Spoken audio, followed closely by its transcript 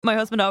My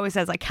husband always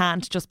says I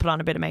can't just put on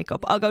a bit of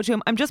makeup. I'll go to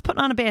him, I'm just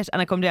putting on a bit,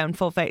 and I come down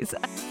full face.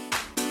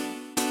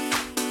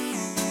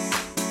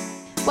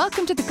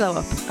 Welcome to The Glow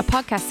Up, a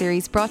podcast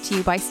series brought to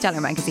you by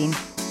Stellar Magazine.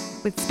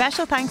 With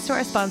special thanks to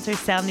our sponsor,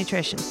 Cell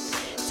Nutrition.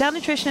 Cell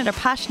Nutrition are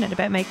passionate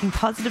about making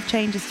positive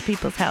changes to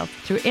people's health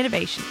through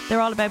innovation.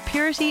 They're all about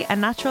purity and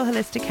natural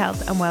holistic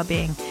health and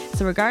well-being.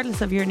 So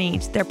regardless of your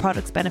needs, their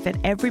products benefit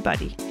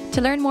everybody.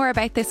 To learn more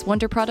about this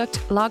wonder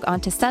product, log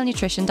on to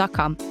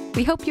cellnutrition.com.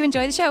 We hope you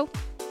enjoy the show.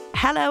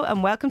 Hello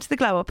and welcome to The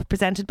Glow Up,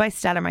 presented by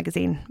Stellar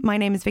Magazine. My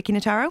name is Vicky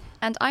Notaro.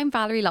 And I'm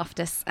Valerie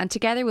Loftus, and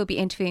together we'll be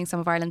interviewing some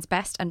of Ireland's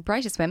best and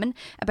brightest women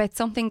about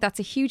something that's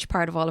a huge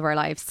part of all of our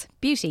lives,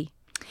 beauty.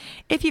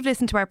 If you've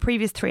listened to our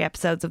previous 3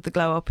 episodes of The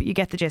Glow Up, you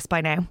get the gist by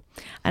now.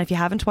 And if you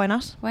haven't, why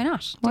not? Why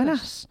not? Why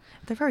not?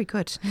 They're very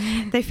good.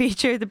 They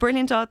feature the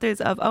brilliant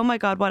authors of Oh My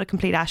God, What a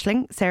Complete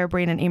Aisling, Sarah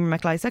Breen and Emer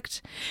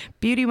McLysaght,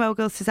 beauty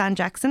mogul Suzanne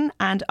Jackson,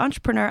 and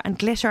entrepreneur and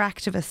glitter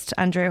activist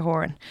Andrea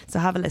Horan. So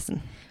have a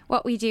listen.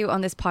 What we do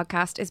on this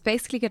podcast is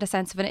basically get a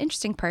sense of an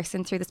interesting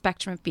person through the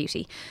spectrum of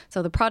beauty.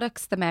 So the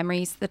products, the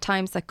memories, the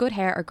times that good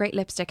hair or great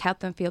lipstick help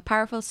them feel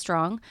powerful,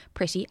 strong,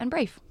 pretty and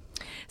brave.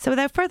 So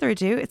without further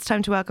ado, it's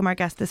time to welcome our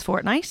guest this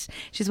fortnight.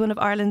 She's one of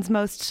Ireland's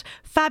most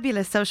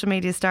fabulous social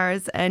media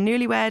stars, a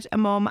newlywed, a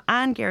mum,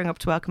 and gearing up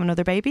to welcome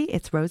another baby.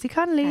 It's Rosie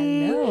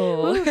Connolly.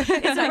 Hello. Ooh, it's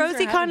a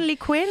Rosie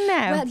Connolly-Quinn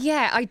now. Well,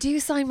 yeah, I do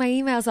sign my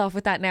emails off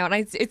with that now,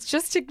 and it's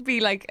just to be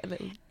like,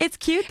 it's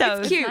cute though.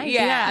 It's cute, nice.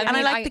 yeah. And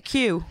I like the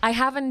Q. I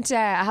haven't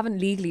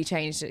legally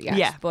changed it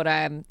yet, but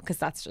because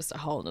that's just a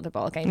whole other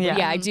ball game. But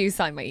yeah, I do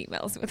sign my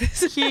emails with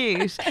it.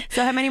 Cute.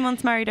 So how many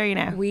months married are you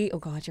now? Oh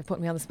God, you're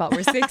putting me on the spot.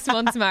 We're 6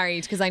 months married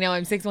because I know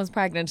I'm 6 months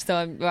pregnant,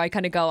 so I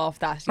kind of go off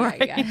that. Yeah,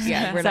 right.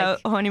 yeah. We're so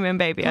honeymoon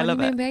baby, I love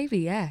it. Honeymoon baby,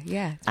 yeah.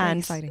 It's very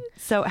exciting.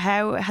 So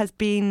how has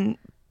being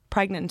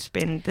pregnant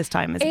been this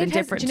time? Has it been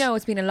different? Do you know,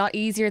 it's been a lot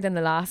easier than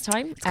the last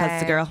time. It's because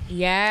it's a girl.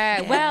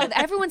 Yeah. Well,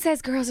 everyone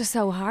says girls are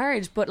so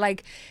hard, but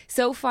like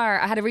so far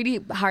I had a really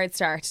hard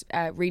start,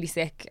 really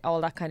sick, all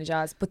that kind of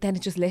jazz, but then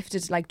it just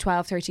lifted like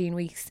 12, 13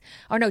 weeks.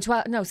 Or no,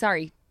 12, no,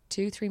 sorry.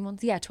 2-3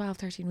 months, 12,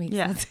 13 weeks.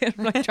 Yeah. That's it.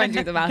 I'm not trying to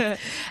do the math.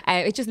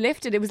 It just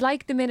lifted. It was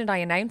like the minute I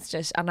announced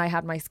it and I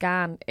had my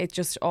scan, it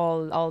just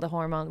all the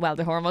hormones, well,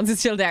 the hormones are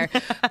still there,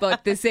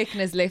 but the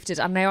sickness lifted,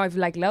 and now I've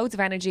like loads of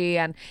energy,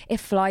 and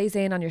it flies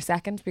in on your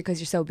second because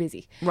you're so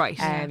busy. Right.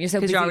 You're so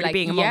busy, you're already like,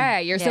 being a mum. yeah,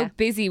 you're so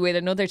busy with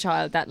another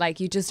child that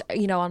like you just,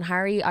 you know, on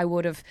Harry I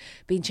would have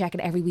been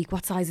checking every week,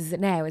 what size is it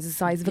now? Is it the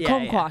size of a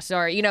kumquat?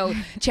 Or, you know,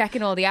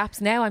 checking all the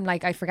apps. Now I'm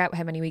like, I forget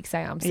how many weeks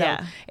I am. So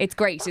it's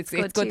great. It's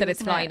good that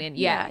it's flying in.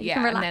 Yeah. You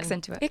can relax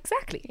into it.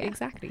 Exactly.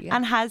 Yeah.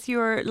 And has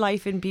your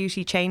life in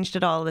beauty changed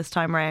at all this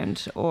time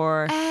around,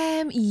 or?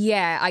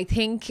 Yeah, I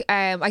think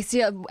I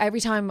still,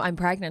 every time I'm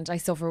pregnant I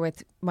suffer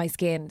with my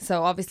skin.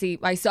 So obviously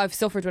I've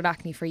suffered with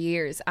acne for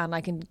years, and I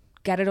can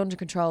get it under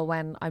control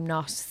when I'm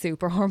not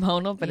super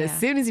hormonal, but as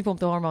soon as you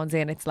pump the hormones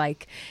in, it's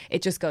like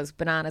it just goes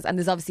bananas. And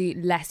there's obviously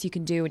less you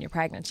can do when you're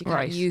pregnant. You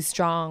can't use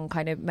strong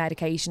kind of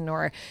medication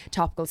or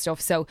topical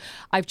stuff. So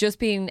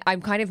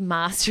I'm kind of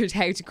mastered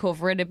how to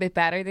cover it a bit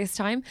better this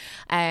time.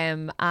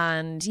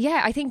 And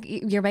yeah, I think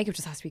your makeup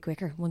just has to be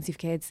quicker once you've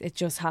kids. It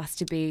just has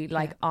to be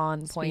like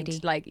on point,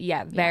 speedy. Like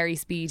very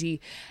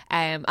speedy.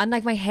 And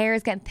like my hair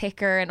is getting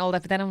thicker and all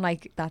that, but then I'm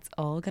like, that's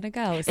all gonna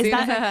go. Is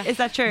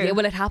that true? Yeah,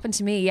 well, it happened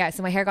to me. Yeah,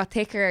 so my hair got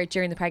thicker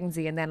during the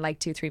pregnancy, and then like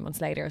 2-3 months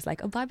later I was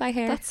like, oh, bye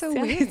hair, that's so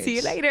weird. See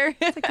you later.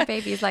 It's like the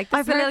baby is like,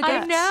 I've a little gift.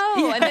 I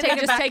know. And then they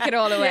just take it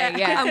all away.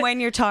 Yeah. And when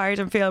you're tired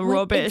and feel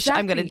rubbish,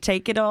 I'm going to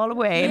take it all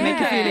away and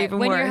make it feel even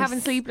when worse. When you're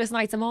having sleepless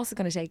nights, I'm also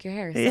going to take your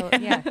hair. So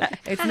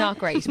it's not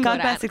great. God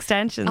bless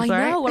extensions. I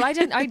know. Well,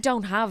 I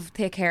don't have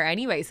thick hair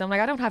anyway, so I'm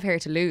like, I don't have hair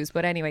to lose.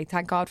 But anyway,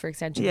 thank God for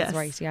extensions. Yes.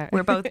 Right. Yeah,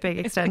 we're both big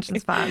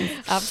extensions fans.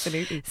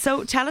 Absolutely.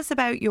 So tell us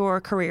about your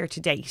career to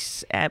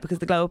date, because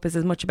the Glow Up is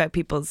as much about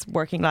people's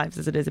working lives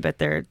as it is about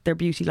their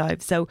beauty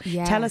lives. So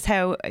tell us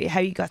how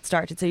you got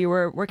started. So you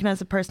were working as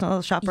a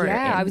personal shopper.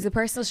 Yeah, I was a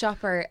personal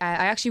shopper. I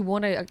actually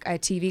won a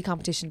TV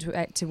competition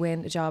to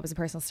win a job as a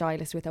personal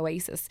stylist with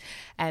Oasis,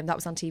 and that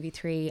was on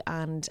TV3.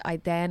 And I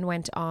then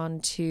went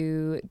on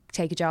to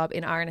take a job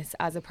in Arnis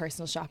as a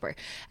personal shopper.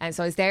 And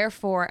so I was there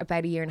for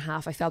about 1.5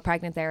 years. I fell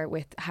pregnant there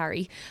with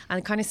Harry, and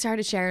I kind of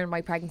started sharing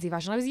my pregnancy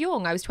fashion. I was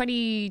young. I was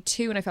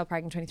 22 when I fell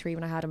pregnant, 23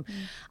 when I had him.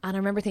 And I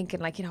remember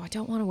thinking, like, you know, I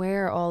don't want to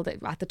wear all the,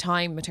 at the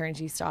time,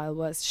 maternity style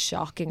was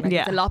shocking. Like,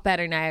 it's a lot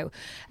better now.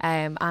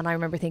 And I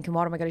remember thinking,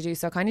 what am I going to do?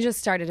 So I kind of just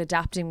started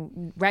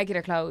adapting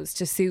regular clothes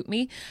to suit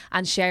me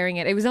and sharing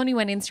it. It was only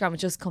when Instagram had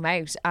just come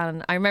out,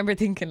 and I remember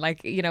thinking,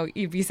 like, you know,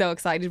 you'd be so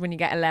excited when you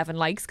get 11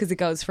 likes because it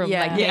goes from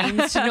like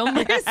names to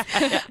numbers.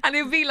 And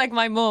it would be like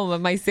my mum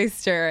and my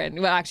sister, and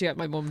well, actually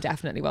my mum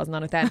definitely wasn't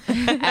on it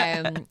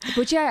then.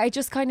 But yeah, I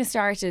just kind of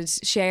started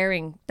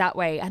sharing that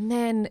way, and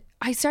then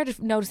I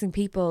started noticing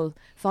people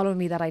following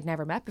me that I'd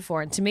never met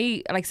before. And to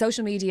me, like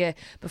social media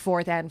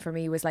before then for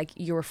me was like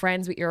you were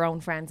friends with your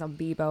own friends on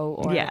Bebo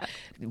or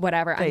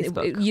whatever.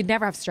 Facebook. And you'd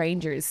never have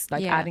strangers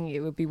like adding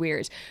you. It would be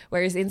weird.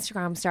 Whereas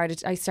Instagram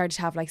I started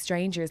to have like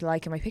strangers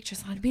liking my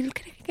pictures. And I'd be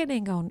looking at it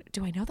and going,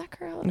 do I know that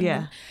girl?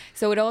 And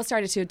so it all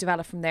started to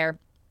develop from there.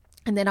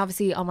 And then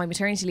obviously on my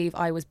maternity leave,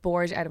 I was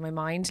bored out of my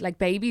mind. Like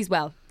babies,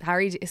 well,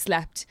 Harry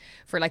slept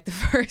for like the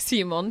first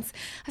few months.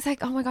 I was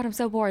like, oh my God, I'm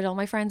so bored. All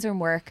my friends are in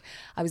work.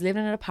 I was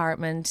living in an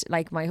apartment,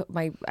 like my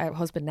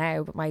husband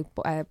now, but my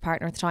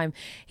partner at the time,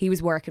 he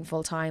was working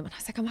full time. And I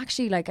was like, I'm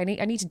actually like, I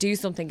need to do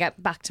something,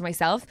 get back to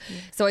myself.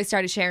 So I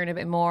started sharing a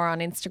bit more on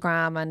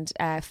Instagram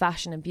and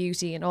fashion and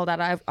beauty and all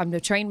that. I'm a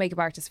trained makeup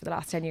artist for the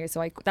last 10 years.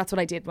 So that's what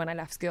I did when I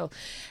left school.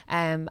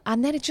 And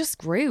then it just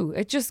grew.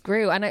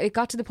 And it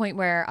got to the point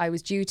where I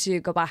was due to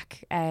go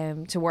back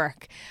to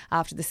work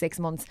after the 6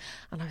 months,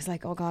 and I was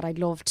like, oh God, I'd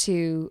love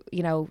to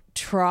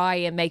try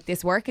and make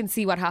this work and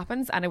see what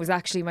happens. And it was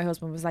actually, my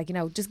husband was like,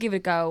 just give it a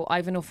go.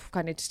 I've enough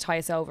kind of to tie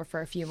us over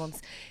for a few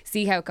months,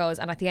 see how it goes.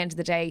 And at the end of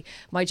the day,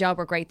 my job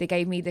were great. They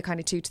gave me the kind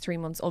of 2 to 3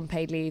 months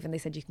unpaid leave, and they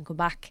said you can come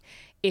back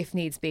if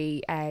needs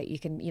be. You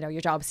can, your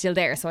job's still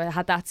there. So I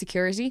had that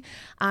security,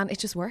 and it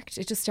just worked.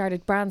 It just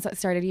started, brands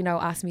started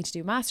asking me to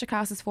do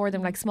masterclasses for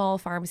them, like small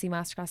pharmacy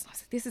masterclasses. I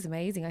was like, this is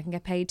amazing. I can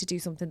get paid to do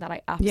something that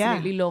I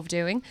absolutely love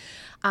doing.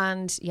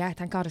 And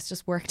thank God it's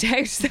just worked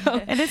out. So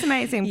it is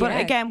amazing. But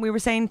again, we were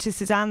saying to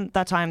Suzanne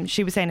that time,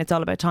 she was saying it's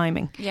all about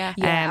timing.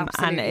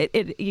 Absolutely.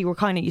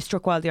 And you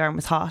struck while the iron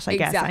was hot, I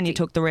guess, and you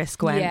took the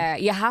risk when. Yeah,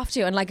 you have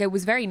to. And like, it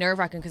was very nerve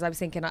wracking because I was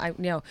thinking,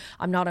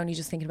 I'm not only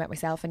just thinking about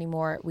myself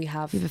anymore. We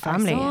have a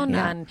family, son,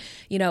 and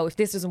if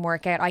this doesn't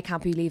work out, I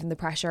can't be leaving the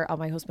pressure on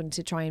my husband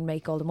to try and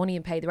make all the money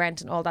and pay the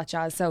rent and all that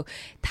jazz. So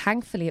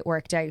thankfully it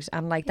worked out.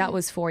 And like, that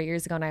was 4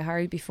 years ago now.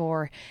 Harry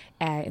before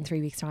in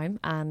 3 weeks time,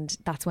 and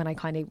that's when I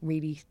kind of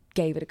really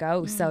gave it a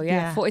go. So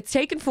it's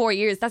taken 4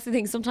 years. That's the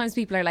thing. Sometimes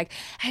people are like,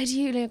 how do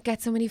you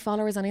get so many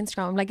followers on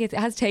Instagram? I'm like, it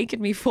has taken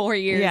me 4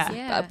 years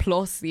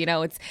plus.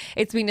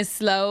 It's been a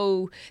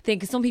slow thing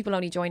because some people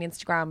only join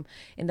Instagram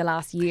in the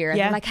last year, and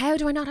they're like, how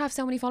do I not have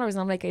so many followers?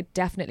 And I'm like, it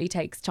definitely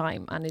takes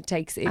time, and it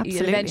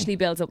eventually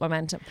builds up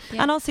momentum.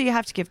 And also you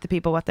have to give the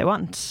people what they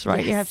want,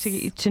 right? You have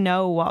to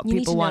know what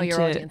people want,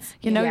 your audience.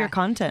 Your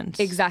content.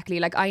 Exactly.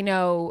 Like I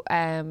know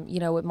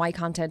with my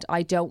content,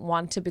 I don't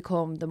want to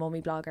become the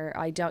mummy blogger.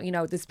 I don't,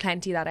 there's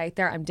plenty of that out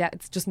there.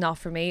 It's just not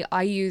for me.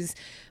 I use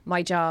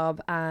my job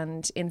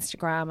and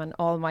Instagram and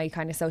all my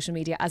kind of social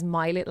media as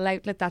my little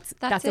outlet.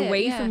 That's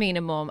away from being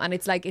a mum, and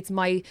it's like it's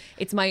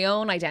my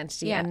own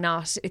identity, and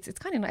not it's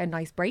kind of a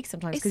nice break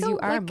sometimes because you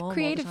are a mum.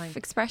 Creative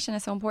expression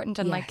is so important,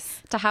 and like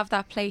to have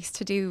that place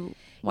to do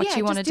what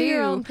you want to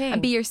do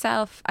and be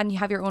yourself, and you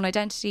have your own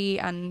identity.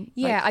 And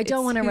I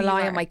don't want to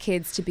rely on my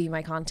kids to be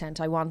my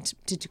content. I want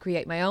to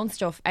create my own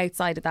stuff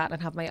outside of that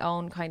and have my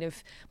own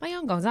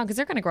goings on, because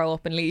they're going to grow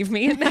up and leave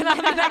me, and then I'll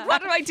be like,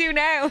 what do I do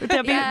now?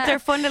 They're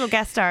fun little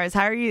guest stars.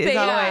 Harry is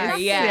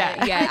always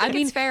I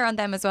mean, it's fair on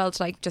them as well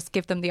to like just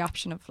give them the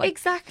option of like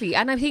exactly.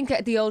 And I think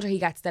the older he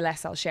gets, the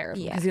less I'll share,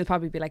 because he'll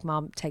probably be like,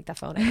 Mom, take that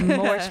phone out.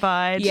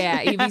 Mortified.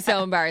 He'd be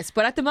so embarrassed.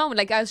 But at the moment,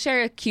 like, I'll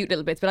share cute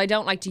little bits, but I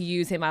don't like to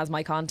use him as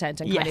my content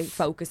and kind of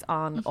focus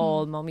on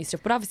all mummy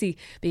stuff. But obviously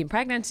being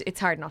pregnant, it's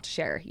hard not to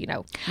share,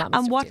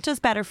 and what does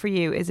better for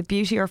you? Is it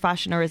beauty or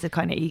fashion, or is it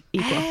kind of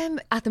equal?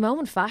 At the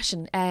moment,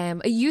 fashion.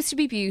 It used to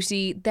be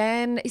beauty.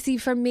 Then see,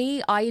 for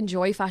me, I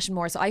enjoy fashion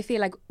more, so I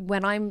feel like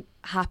when I'm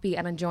happy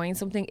and enjoying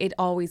something, it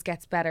always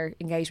gets better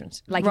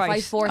engagement. Like if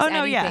I force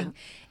anything,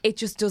 it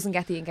just doesn't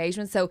get the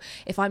engagement. So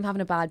if I'm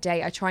having a bad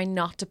day, I try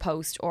not to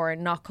post or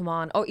not come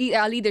on. Or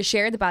I'll either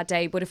share the bad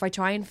day, but if I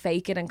try and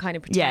fake it and kind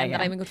of pretend that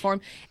I'm in good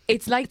form,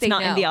 it's like it's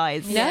not know. In the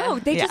eyes. No,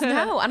 they just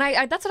know. And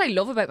I that's what I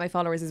love about my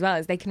followers as well,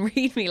 is they can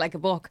read me like a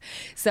book.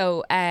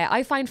 So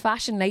I find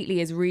fashion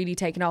lately is really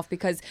taken off,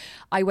 because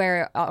I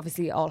wear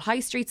obviously all high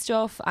street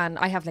stuff, and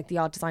I have like the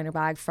odd designer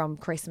bag from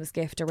Christmas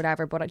gift or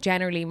whatever, but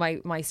generally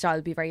my style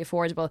would be very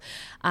affordable,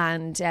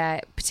 and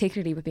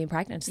particularly with being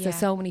pregnant.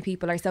 So many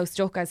people are so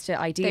stuck as to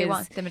ideas. They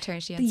want the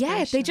maternity inspiration.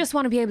 Yeah, they just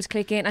want to be able to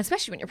click in,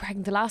 especially when you're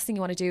pregnant. The last thing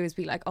you want to do is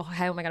be like, oh,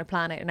 how am I going to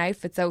plan out an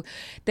outfit? So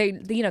they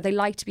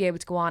like to be able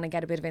to go on and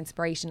get a bit of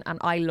inspiration, and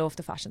I love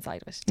the fashion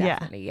side of it,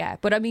 definitely.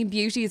 But I mean,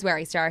 beauty is where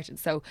I started,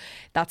 so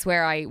that's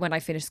where when I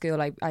finished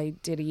school, I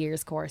did a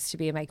year's course to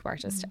be a makeup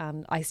artist,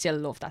 and I still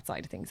love that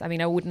side of things. I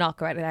mean, I would not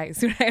go out of the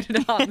house without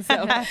it on,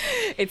 so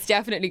it's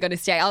definitely going to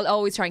stay. I'll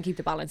always try and keep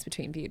the balance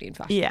between beauty and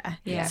fashion.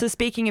 So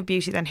speaking of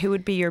beauty, then, who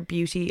would be your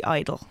beauty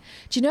idol?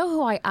 Do you know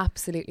who I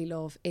absolutely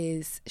love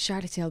is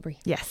Charlotte Tilbury?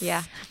 Yes. We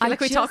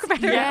talk about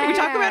her. We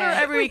talk about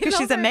her every week because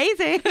she's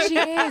amazing. She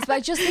is, but I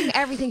just think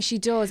everything she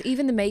does,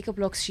 even the makeup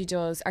looks she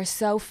does, are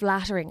so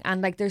flattering,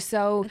 and like they're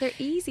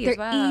easy as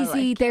well.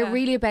 Easy. They're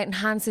really about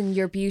enhancing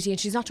your beauty, and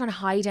she's not trying to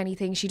hide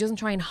anything. She doesn't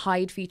try and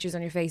hide features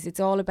on your face. It's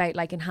all about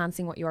like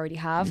enhancing what you already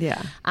have.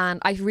 And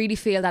I really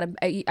feel that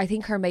I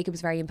think her makeup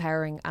is very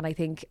empowering, and I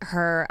think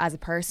her as a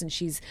person,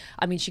 she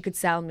could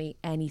sell me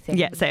any anything.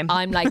 Yeah, same.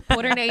 I'm like,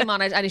 put her name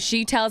on it, and if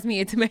she tells me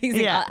it's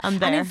amazing, Yeah, I'm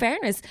there. And in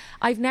fairness,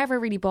 I've never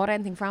really bought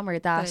anything from her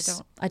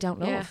that I don't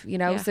love, you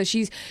know. So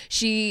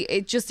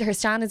it just, her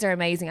standards are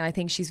amazing, and I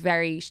think she's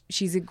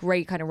a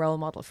great kind of role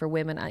model for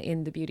women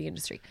in the beauty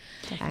industry.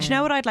 Do you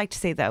know what I'd like to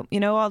see though? You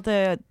know, all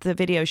the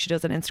videos she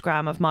does on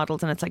Instagram of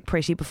models, and it's like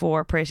pretty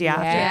before, pretty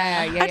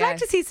after. I'd like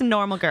to see some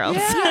normal girls.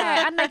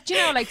 Yeah, and like, you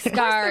know, like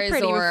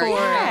scars or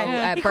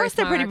of course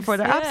they're pretty before.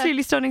 They're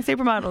absolutely stunning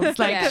supermodels.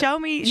 Like, show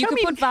me. You could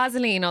put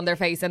Vaseline on their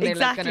face and they're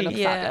going to look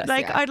fabulous.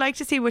 Like, I'd like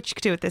to see what you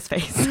could do with this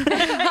face.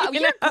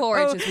 You're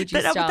gorgeous. Would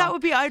you stop? That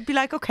would be. I'd be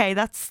like, okay,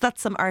 that's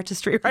some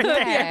artistry right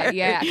there.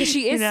 Yeah, because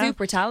she is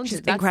super talented.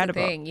 She's that's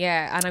incredible. The thing.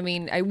 Yeah, and I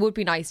mean, it would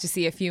be nice to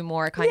see a few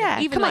more kind of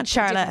even come like on,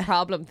 Charlotte. different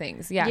problem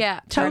things.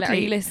 Yeah, totally. Charlotte, are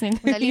you listening?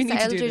 Well, Lisa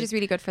Eldridge is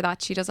really good for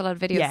that. She does a lot of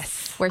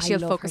videos where she'll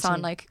focus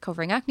on like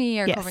covering acne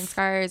or covering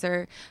scars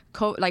or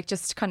like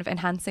just kind of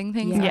enhancing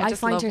things. Yeah, I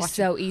find her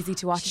so easy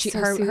to watch.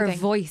 Her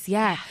voice,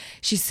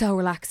 she's so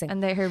relaxing.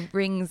 And her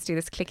rings do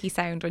this clicky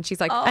sound when she's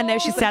like, and now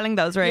she's selling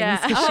those rings.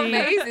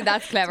 Amazing.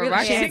 That's clever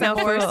marketing.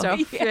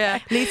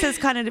 Lisa's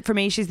kind of, for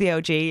me, she's the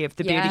OG of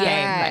the beauty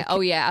game. Like,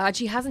 and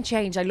she hasn't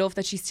changed. I love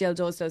that she still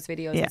does those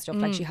videos and stuff.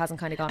 Like, she hasn't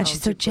kind of gone. And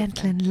she's so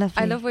gentle and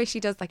lovely. I love the way she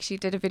does. Like, she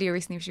did a video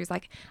recently where she was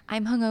like,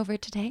 "I'm hungover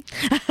today,"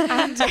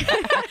 and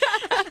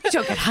you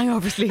don't get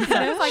hangovers,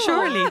 Lisa. Like,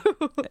 surely.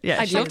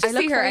 I'd love to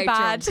see her out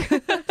bad.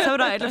 So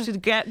would I. I'd love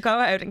to go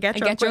out and get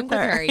drunk with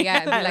her.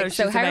 Yeah, and be like,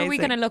 so how are we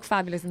going to look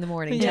fabulous in the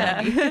morning?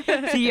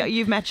 So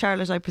you've met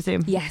Charlotte, I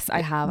presume. Yes,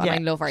 I have, and I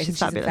love her. I think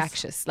she's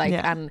infectious. Like,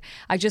 and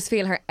I just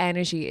feel her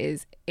energy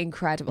is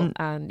incredible,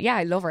 and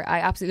I love her. I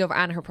absolutely love her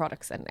and her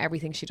products and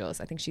everything she does.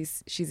 I think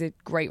she's a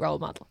great role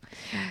model.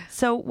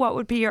 So what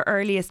would be your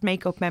earliest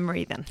makeup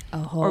memory then,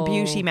 or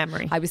beauty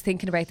memory? I was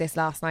thinking about this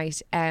last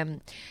night.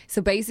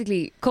 So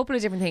basically, a couple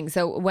of different things.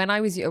 So when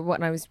I was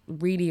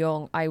really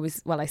young, I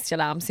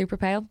still am super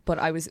pale, but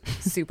I was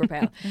super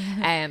pale.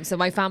 So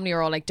my family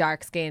are all like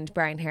dark skinned,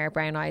 brown hair,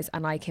 brown eyes,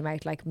 and I came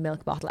out like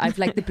milk bottle. I've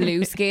like the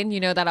blue skin, you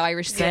know, that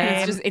Irish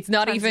skin. It's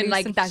not even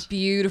like that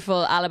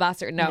beautiful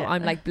alabaster. No,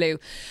 I'm like blue.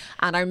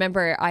 And I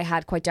remember I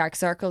had quite dark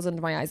circles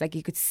under my eyes. Like,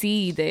 you could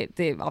see the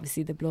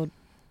obviously the blood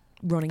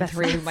running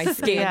through my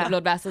skin, the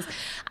blood vessels.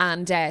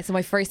 And so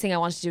my first thing I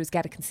wanted to do was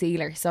get a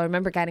concealer. So I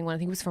remember getting one, I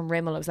think it was from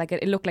Rimmel. It was like,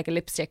 it looked like a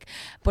lipstick,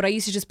 but I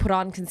used to just put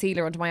on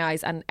concealer under my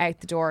eyes and out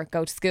the door,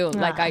 go to school.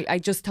 Like, I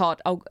just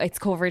thought, oh, it's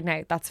covered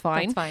now, that's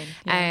fine.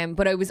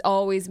 But I was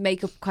always,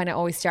 makeup kind of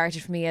always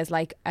started for me as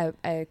like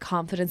a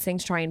confidence thing,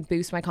 to try and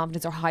boost my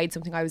confidence or hide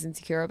something I was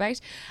insecure about.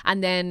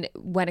 And then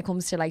when it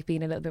comes to like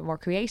being a little bit more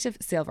creative,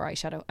 silver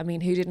eyeshadow. I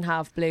mean, who didn't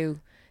have blue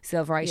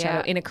silver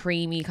eyeshadow in a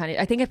creamy kind of,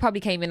 I think it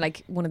probably came in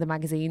like one of the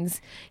magazines,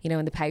 you know,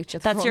 in the pouch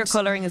at the That's front. your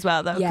colouring as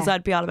well though, because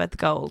I'd be all about the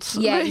gold.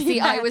 Yeah, you see,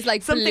 I was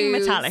like something blue,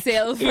 metallic,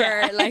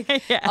 silver, like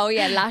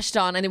lashed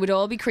on, and it would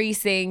all be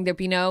creasing. There'd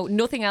be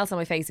nothing else on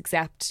my face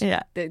except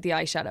the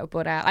eyeshadow.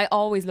 But I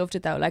always loved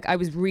it though. Like, I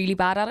was really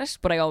bad at it,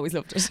 but I always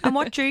loved it. And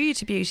what drew you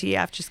to beauty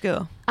after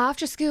school?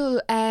 After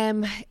school,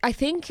 I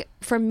think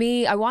for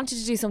me, I wanted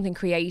to do something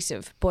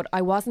creative, but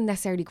I wasn't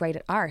necessarily great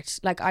at art.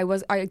 Like, I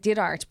did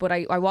art, but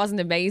I wasn't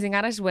amazing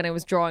at it when I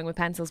was drawing with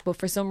pencils. But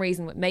for some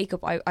reason with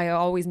makeup, I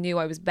always knew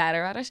I was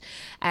better at it.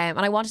 And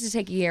I wanted to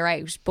take a year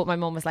out, but my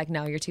mum was like,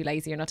 no, you're too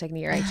lazy, you're not taking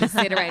a year out, just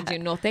sit around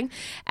doing nothing.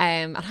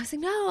 And I was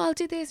like, no, I'll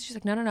do this. She's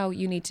like, no,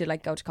 you need to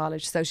like go to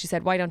college. So she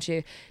said, why don't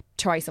you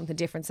try something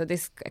different? So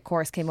this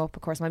course came up.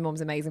 Of course, my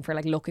mum's amazing for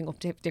like looking up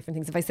different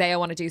things. If I say I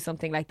want to do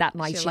something like that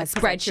night, she has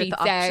spreadsheets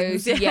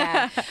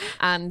out.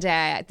 And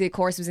the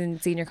course was in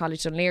Senior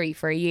College Dunleary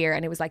for a year,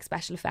 and it was like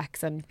special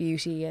effects and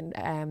beauty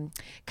and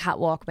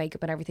catwalk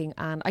makeup and everything.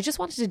 And I just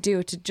wanted to do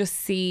it to just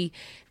see,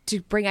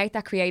 to bring out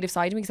that creative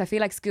side of me, because I feel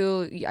like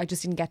school, I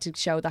just didn't get to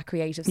show that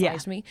creative side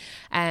to me.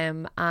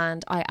 And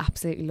I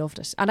absolutely loved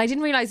it. And I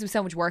didn't realise there was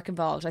so much work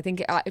involved. I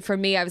think for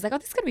me, I was like, oh,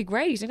 this is going to be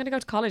great. I'm going to go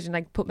to college and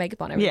like put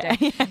makeup on every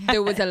day.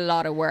 There was a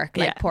lot of work,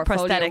 like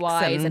portfolio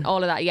wise and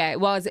all of that. Yeah, it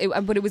was.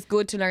 But it was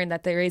good to learn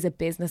that there is a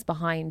business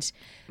behind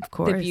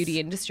the beauty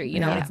industry. You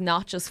know, it's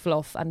not just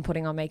fluff and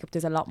putting on makeup.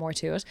 There's a lot more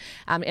to it.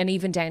 And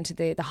even down to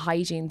the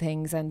hygiene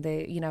things and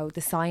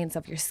the science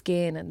of your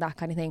skin and that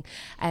kind of thing.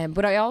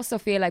 But I also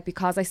feel like,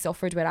 because I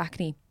suffered with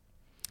acne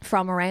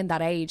from around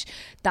that age,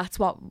 that's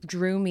what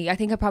drew me. I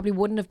think I probably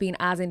wouldn't have been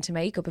as into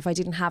makeup if I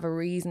didn't have a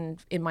reason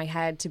in my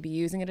head to be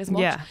using it as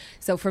much.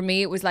 So for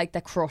me, it was like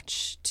the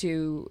crutch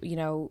to,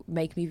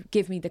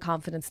 give me the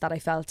confidence that I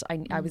felt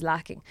I was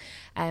lacking.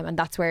 And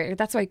that's why,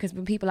 because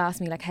when people ask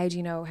me like, how do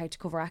you know how to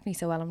cover acne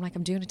so well, I'm like,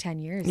 I'm doing it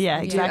 10 years.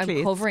 Yeah, exactly.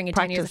 I'm covering it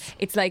 10 years.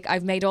 It's like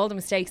I've made all the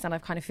mistakes and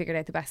I've kind of figured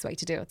out the best way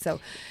to do it. So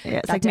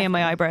it's like me and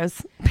my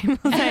eyebrows.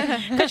 People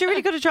say, because you're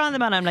really good at drawing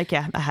them, and I'm like,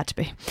 yeah, I had to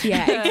be.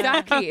 Yeah,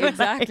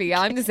 exactly.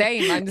 I'm the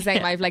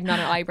same. I have like not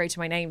an eyebrow to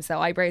my name, so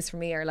eyebrows for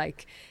me are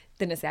like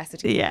the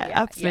necessity. Yeah,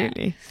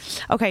 absolutely.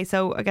 Okay,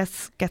 so I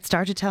guess get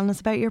started telling us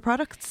about your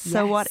products. Yes.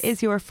 So what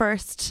is your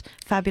first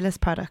fabulous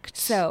product?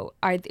 So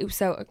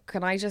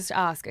can I just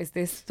ask, is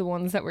this the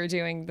ones that we're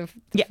doing,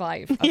 the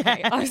 5?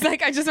 Okay. I was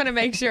like, I just want to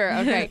make sure.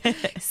 Okay.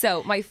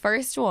 So my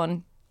first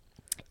one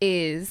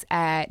is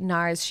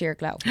NARS Sheer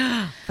Glow.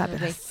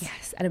 Fabulous.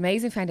 Yes, an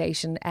amazing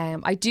foundation.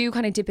 I do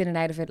kind of dip in and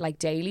out of it like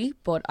daily,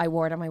 but I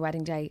wore it on my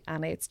wedding day,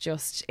 and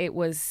it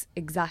was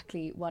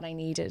exactly what I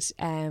needed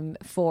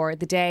for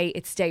the day.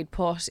 It stayed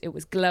put. It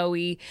was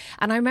glowy,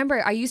 and I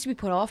remember I used to be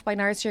put off by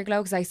NARS Sheer Glow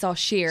because I saw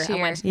sheer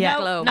and went, Yeah. no,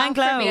 Glow. not And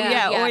glow, for me.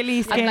 yeah,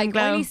 oily skin, I'm like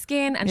glow. oily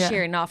skin and Yeah.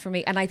 sheer, not for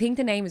me. And I think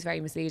the name is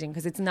very misleading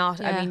because it's not.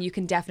 I mean, you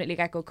can definitely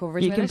get good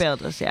coverage. You with can it.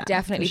 build it, yeah.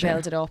 Definitely for sure.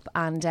 build it up,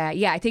 and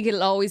I think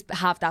it'll always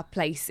have that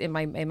place in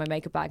my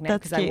makeup bag now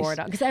That's because I cute. wore it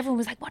on. Because everyone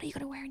was like, "What are you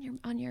going to wear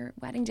on your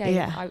wedding day?"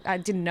 Yeah. I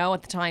didn't know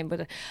at the time,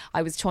 but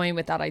I was toying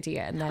with that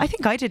idea, and then I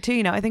think I did too,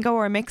 you know. I think I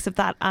wore a mix of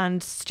that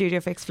and Studio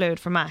Fix Fluid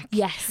for MAC.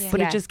 yes, But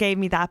yeah. it just gave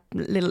me that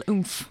little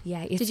oomph.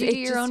 yeah. Did you do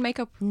your own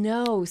makeup?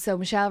 No, so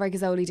Michelle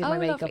Regazzoli did Oh, my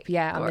makeup, lovely.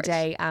 on the Gorgeous.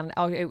 day, and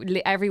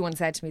everyone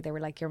said to me, they were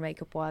like, "Your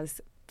makeup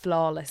was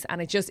flawless,"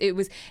 and it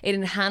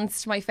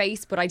enhanced my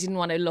face, but I didn't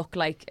want to look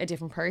like a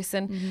different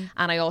person,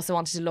 and I also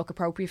wanted to look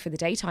appropriate for the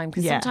daytime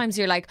because Yeah. sometimes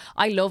you're like,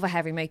 I love a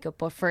heavy makeup,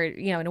 but for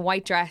in a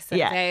white dress and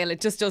Yeah. a veil,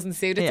 it just doesn't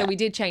suit it. Yeah. So we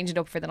did change it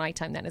up for the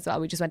nighttime then as well.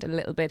 We just went a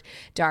little bit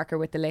darker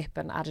with the lip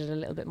and added a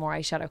little bit more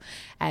eyeshadow.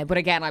 But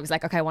again, I was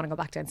like, okay, I want to go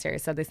back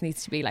downstairs, so this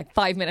needs to be like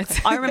 5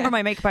 minutes. I remember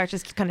my makeup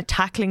artist kind of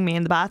tackling me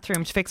in the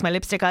bathroom to fix my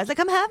lipstick. I was like,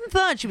 I'm having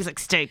fun. She was like,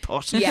 stay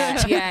put.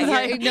 Yeah.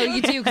 No,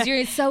 you do, because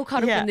you're so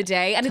caught up Yeah, in the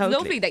day, and totally.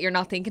 it's lovely that you're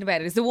not thinking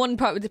about it.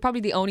 It's probably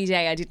the only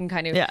day I didn't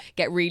kind of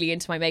get really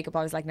into my makeup.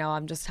 I was like, no,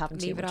 I'm just having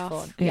Leave too it much off.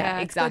 fun. Yeah,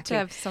 it's good exactly. to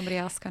have somebody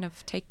else kind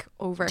of take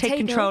over. Take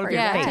control of your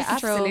yeah, face.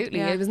 absolutely.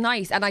 Yeah. It was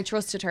nice, and I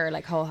trusted her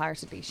like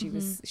wholeheartedly.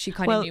 She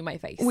kind of knew my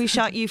face. We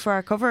shot you for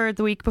our cover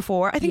the week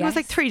before. I think it was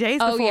like 3 days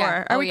Oh, before. yeah.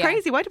 Are Oh, we yeah.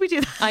 crazy? Why did we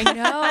do that? I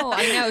know.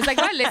 It's like,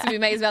 well, listen, we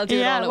may as well do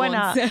it all at why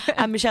once. not?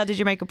 And Michelle did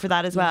your makeup for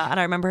that as well. And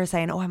I remember her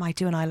saying, I might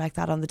do an eye like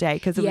that on the day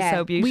because it was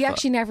so beautiful. We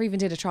actually never even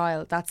did a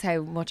trial. That's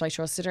how much I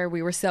trusted her.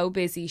 We were so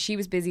busy. She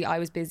was busy, I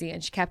was busy,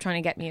 and she kept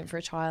trying to get me in for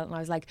a trial. And I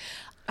was like,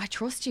 I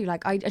trust you.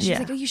 Like, and she was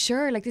like, are you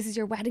sure? Like, this is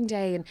your wedding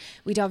day, and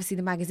we'd obviously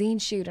the magazine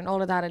shoot and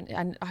all of that.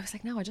 And I was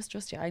like, no, I just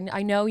trust you.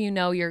 I know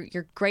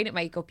you're great at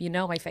makeup. You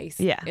know my face.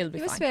 Yeah, it'll be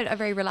You fine. must have been a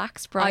very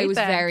relaxed bride. I was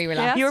then. very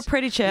relaxed. You were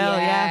pretty chill,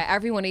 yeah.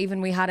 Everyone, even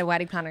we had a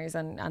wedding planners,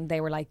 and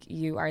they were like,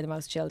 you are the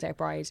most chilled out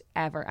bride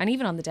ever. And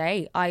even on the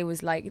day, I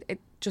was like,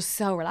 just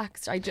so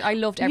relaxed. I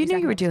loved every You knew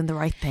you were second. doing the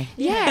right thing.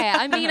 Yeah,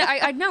 I mean, I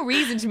had no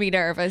reason to be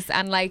nervous,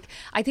 and like,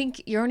 I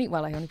think I only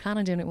plan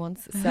on doing it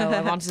once, so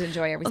I wanted to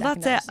enjoy every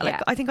second. That's it. of it.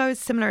 Like, I think I was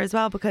similar as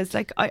well because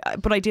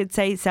but I did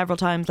say several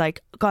times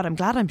like, God, I'm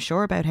glad I'm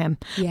sure about him,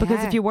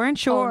 because if you weren't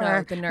sure,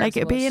 the nerves like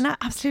it'd be an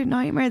absolute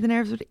nightmare. The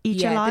nerves would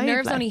eat you alive. the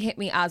nerves like. only hit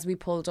me as we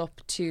pulled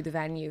up to the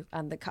venue,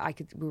 and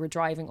we were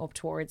driving up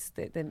towards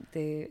the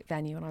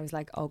venue, and I was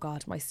like, oh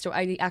God,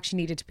 I actually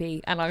needed to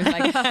pee, and I was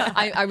like,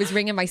 I was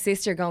ringing my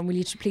sister going, will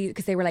you please,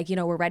 because they were like,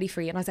 we're ready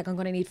for you, and I was like, I'm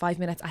going to need 5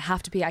 minutes, I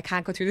have to pee, I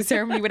can't go through the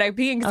ceremony without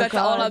peeing, because that's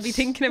all I'll be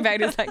thinking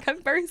about is like, I'm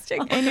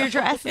bursting In your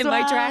dress in as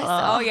my well? dress.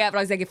 Oh. Oh yeah, but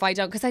I was like, if I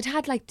don't, because I'd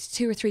had like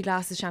 2 or 3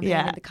 glasses of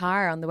champagne in the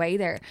car on the way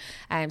there,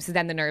 so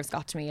then the nerves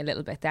got to me a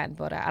little bit then,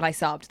 but and I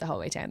sobbed the whole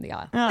way down the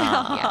aisle.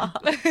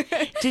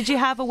 Yeah. Did you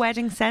have a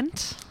wedding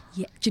scent?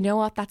 Yeah, do you know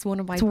what? That's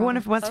one of my.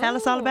 Tell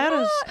us all about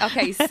it.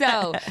 Okay,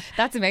 so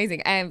that's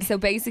amazing. So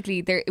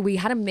basically, we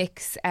had a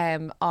mix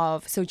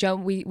of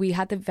we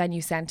had the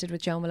venue scented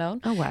with Jo Malone.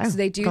 Oh wow! So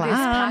they do Glam. this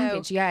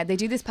package. Yeah, they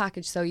do this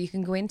package. So you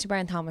can go into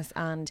Brown Thomas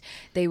and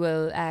they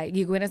will.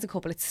 You go in as a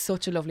couple. It's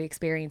such a lovely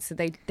experience. So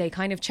they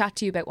kind of chat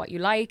to you about what you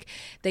like.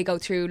 They go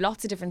through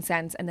lots of different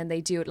scents, and then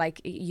they do it like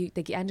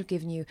they end up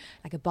giving you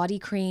like a body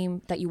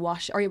cream that you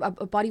wash, or a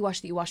body wash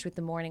that you wash with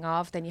the morning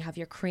of. Then you have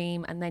your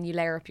cream, and then you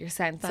layer up your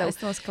scent. That's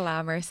the most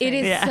glamorous It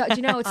thing. is, so, do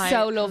you know, it's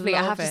so lovely.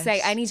 I love have to it.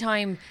 say,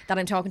 anytime that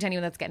I'm talking to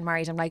anyone that's getting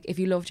married, I'm like, if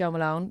you love Jo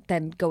Malone,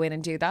 then go in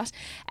and do that.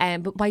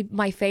 But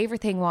my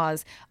favourite thing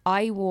was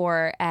I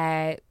wore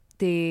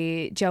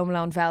the Jo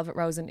Malone Velvet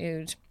Rose and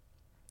Oud,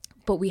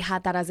 but we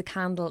had that as a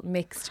candle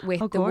mixed with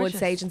the wood, gorgeous.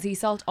 sage and sea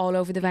salt all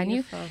over the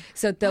venue. Beautiful.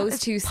 So those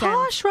two scents.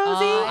 Posh,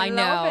 Rosie. Oh, I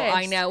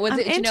love it. know. Well, I'm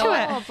do you into know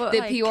it. what? But the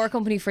like- PR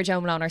company for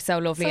Jo Malone are so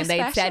lovely, So and they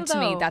said to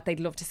special, me though. that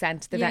they'd love to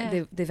scent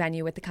Yeah. the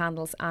venue with the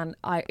candles, and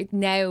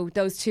now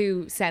those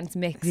two scents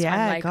mixed. Yeah,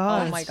 I'm like,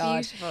 God. oh my It's God.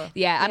 beautiful.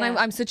 Yeah, and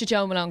Yeah. I'm such a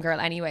Jo Malone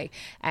girl anyway.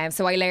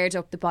 So I layered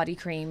up the body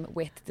cream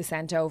with the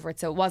scent over it,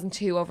 so it wasn't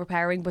too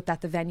overpowering, but that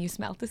the venue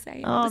smelled the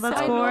same. Oh, It was that's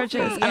so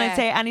gorgeous. lovely. And Yeah. I'd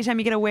say anytime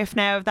you get a whiff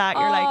now of that,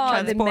 you're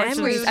like the transported.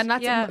 memories, and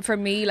that's Yeah. for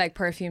me. Like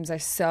perfumes are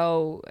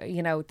so,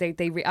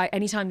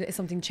 anytime that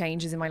something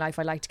changes in my life,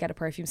 I like to get a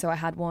perfume. So I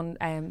had one.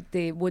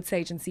 The wood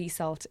sage and sea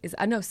salt is.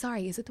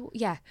 Is it?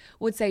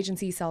 Wood sage and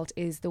sea salt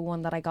is the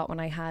one that I got when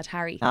I had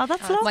Harry. Oh,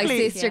 that's lovely. My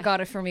sister Yeah.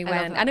 got it for me I love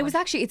when, that and it one. was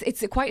actually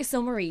it's quite a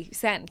summery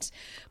scent,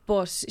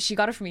 but she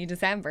got it for me in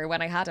December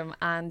when I had him,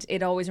 and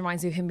it always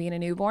reminds me of him being a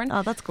newborn.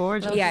 Oh, that's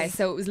gorgeous. Yeah,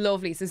 so it was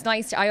lovely. So it's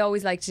nice. I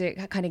always like to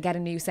kind of get a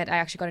new scent. I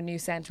actually got a new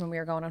scent when we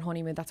were going on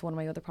honeymoon. That's one of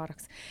my other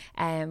products.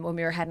 When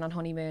we were heading on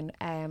honeymoon,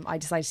 honeymoon, I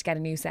decided to get a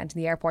new scent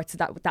in the airport, so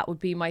that would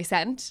be my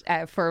scent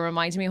for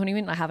reminding me of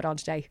honeymoon. I have it on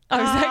today. I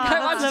was like, I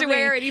wanted to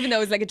wear it, even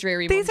though it's like a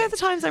dreary These Monday. are the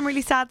times I'm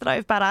really sad that I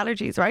have bad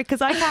allergies, right?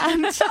 Because I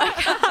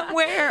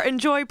can't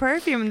enjoy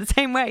perfume in the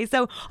same way.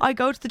 So I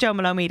go to the Joe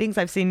Malone meetings.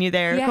 I've seen you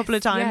there a couple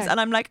of times, and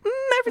I'm like,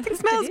 everything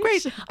smells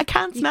great. I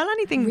can't smell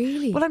anything.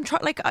 Really? Well, I'm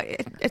trying. Like,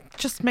 it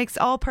just makes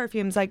all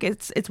perfumes. Like,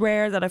 it's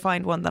rare that I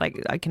find one that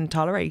I can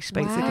tolerate.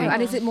 Basically, Wow.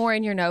 And is it more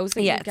in your nose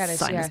that you get it?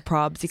 Sinus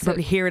probs. You can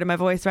probably hear it in my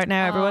voice right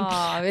now, everyone.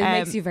 It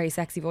makes you a very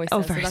sexy voice.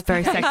 Oh, though,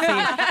 very sexy.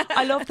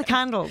 I love the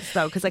candles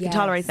though, because I can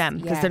tolerate them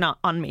because they're not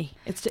on me.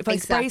 It's if I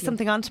spray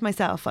something onto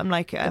myself, I'm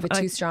like, if it's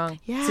too strong.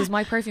 Yeah. So is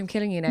my perfume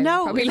killing you now?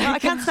 No, Probably I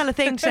can't smell a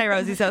thing today,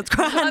 Rosie. So it's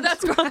grand. Oh,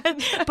 that's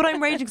grand. But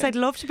I'm raging because I'd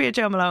love to be a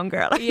Joe Malone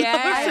girl. I'd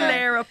love to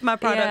layer up my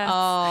products. Yeah.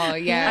 Oh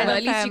yeah. I Well,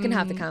 at love, least you can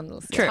have the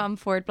candles. True. Tom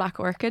Ford Black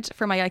Orchid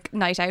for my like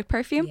night out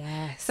perfume.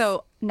 Yes.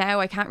 So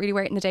now I can't really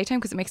wear it in the daytime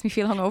because it makes me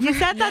feel hungover. You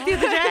said that the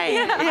other day.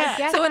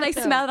 Yeah. So when I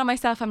smell it on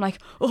myself, I'm like,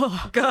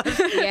 oh god.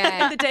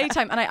 Yeah. In the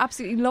daytime, and I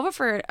absolutely love it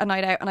for a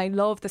night out, and I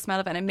love the smell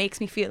of it, and it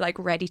makes me feel like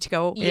ready to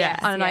go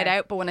on a night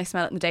out. But when I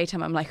smell it in the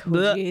daytime, I'm like,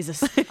 oh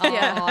Jesus. Oh,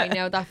 I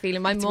know that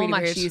feeling. My mum really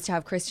actually weird. used to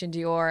have Christian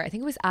Dior. I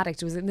think it was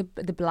Addict. It was in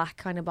the black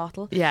kind of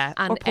bottle. Yeah.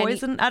 And or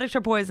poison. Addict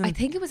or poison. I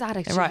think it was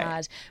Addict she Right.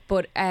 had.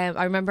 But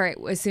I remember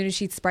as soon as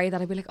she'd spray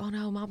that, I'd be like, oh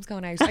no, Mom's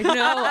going out.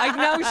 I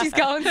know she's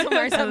going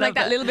somewhere. So I'm like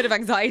that little bit of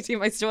anxiety in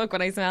my stomach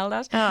when I smell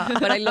that.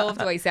 But I love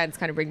the way scents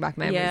kind of bring back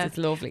memories. Yeah. It's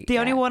lovely. The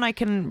only one I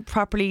can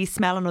properly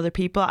smell on other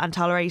people and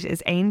tolerate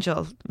is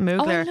Angel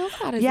Mugler. Oh, I love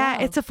that as yeah,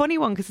 well. it's a funny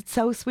one because it's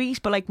so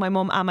sweet, but like my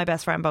mum and my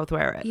best friend both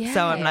wear it.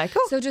 So I'm like,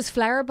 oh. So does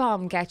Flower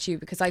Bomb get you?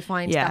 Because I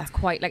find that's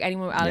quite, like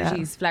anyone with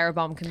allergies, Flower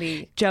Bomb can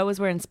be. Joe was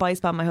wearing Spice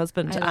Bomb, my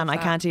husband, and I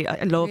can't eat.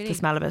 I love the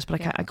smell of it,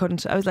 but I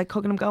couldn't. I was like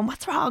hugging him, going,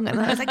 "What's wrong?" And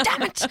then I was like,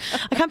 "Damn it,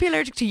 I can't be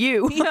allergic to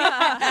you."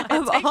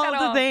 Of all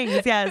the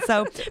things,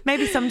 so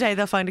maybe someday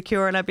they'll find a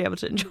cure and I'll be able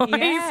to enjoy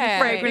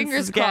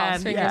fragrances again.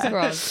 Fingers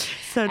crossed.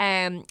 So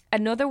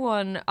another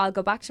one, I'll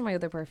go back to my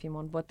other perfume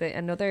one, but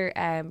another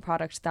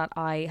product that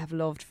I have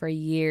loved for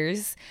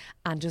years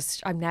and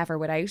just I'm never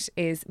without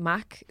is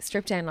MAC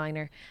Strip Down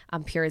Liner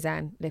and Pure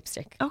Zen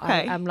lipstick.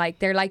 Okay. I'm like,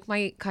 they're like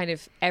my kind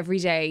of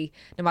everyday,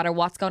 no matter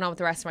what's going on with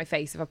the rest of my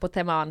face, if I put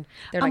them on,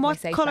 they're like my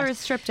safe And what colour bet. is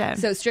Strip Down?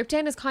 So Strip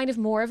Down is kind of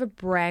more of a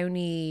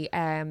browny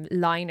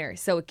liner,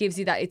 so it gives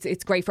you that,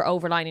 it's great for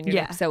overlining your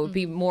lips, so it would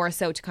be more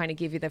so to kind of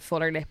give you the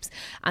fuller lips.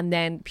 And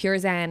then Pure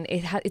Zen,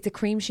 it's a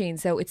cream sheen,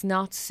 so it's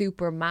not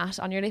super matte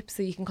on your lips,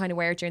 so you can kind of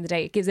wear it during the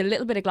day. It gives a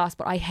little bit of gloss,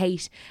 but I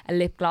hate a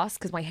lip gloss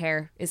because my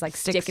hair is like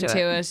sticking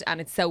to it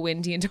and it's so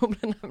windy in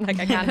Dublin. I'm like,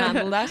 I can't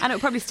handle that. And it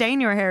would probably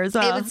stain your hair as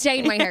well. It would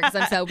stain my hair because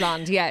I'm so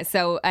blonde. Yeah,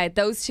 so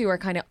those two are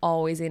kind of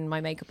always in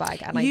my makeup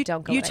bag, and I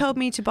don't go. You told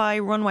me to buy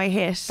Runway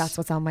Hit. That's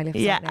what's on my lips.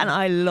 Yeah, right now. and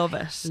I love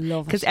it.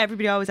 Love it. Because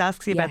everybody always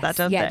asks you about that,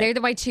 don't yeah, they?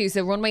 they're my two.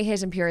 So Runway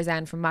Hit and Pure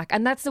Zen from MAC.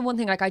 And that's the one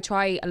thing, like I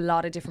try a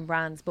lot of different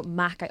brands, but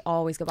MAC I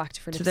always go back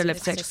to for their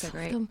lipsticks. lipsticks.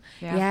 They're great.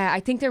 Yeah, I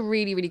think they're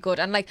really, really good.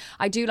 And like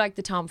I do like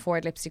the Tom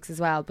Ford lipsticks as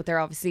well, but they're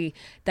obviously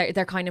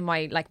they're kind of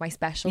my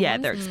special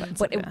ones. They're expensive.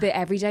 But the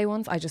everyday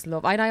ones I just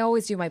love. And I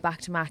always do my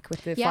back to MAC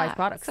with the 5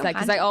 products. so Like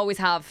because I always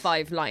have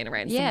 5 lying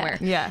around somewhere.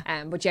 Yeah.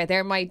 But yeah,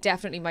 they're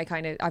definitely my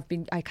kind of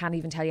I can't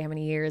even tell you how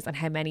many years and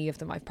how many of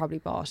them I've probably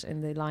bought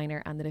in the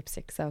liner and the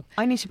lipstick. So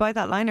I need to buy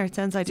that liner. It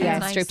sounds ideal. yeah,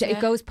 nice, stripped. yeah. It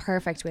goes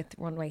perfect with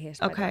Runway Hit.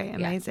 by the Okay, way.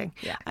 amazing.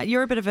 Yeah.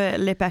 You're a bit of a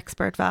lip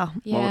expert, Val.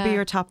 What would be Yeah.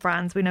 your top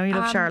brands? We know you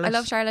love Charlotte. I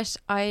love Charlotte.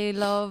 I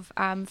love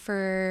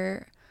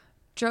for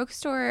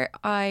drugstore,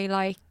 I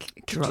like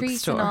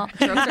Catrice and all.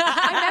 Drugstore.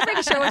 I'm never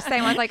really sure what to say.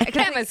 I was like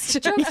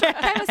chemist, drugstore,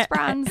 chemist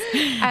brands.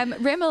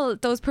 Rimmel,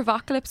 those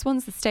Provocalypse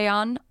ones that stay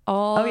on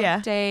all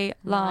day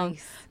long.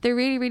 Nice. They're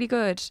really, really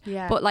good.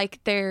 Yeah. But like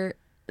they're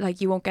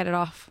like you won't get it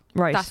off.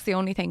 Right. That's the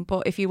only thing.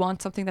 But if you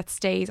want something that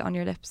stays on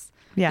your lips,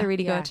 they're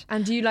really good.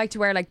 And do you like to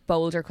wear like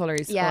bolder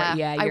colours? Yeah,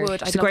 I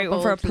would. It's a great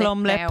one for a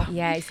plum lip. now.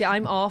 Yeah, see,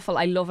 I'm awful.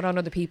 I love it on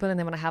other people, and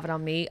then when I have it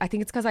on me, I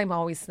think it's because I'm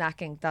always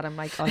snacking that I'm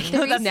like, oh, I'm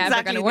That's never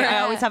exactly going to the- wear it. I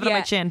always have it on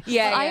my chin.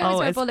 Yeah, Well, I yeah. always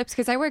wear Always. full lips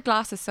because I wear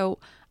glasses, so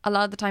a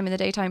lot of the time in the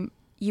daytime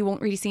you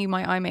won't really see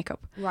my eye makeup.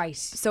 Right.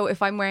 So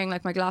if I'm wearing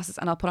like my glasses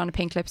and I'll put on a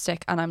pink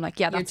lipstick and I'm like,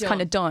 yeah, that's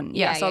kind of done.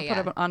 Yeah, so I'll yeah,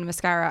 put it on a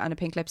mascara and a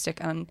pink lipstick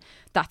and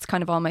that's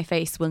kind of all my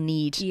face will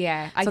need.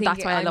 Yeah, so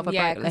that's why I love a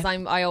bright lip.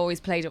 because I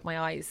always played with my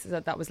eyes. So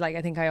that was like,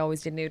 I think I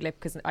always did nude lip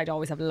because I'd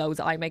always have loads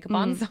of eye makeup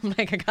on. So I'm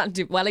like, I can't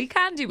do. Well, you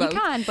can do both. You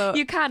can, but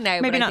you can now.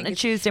 Maybe but I not think on a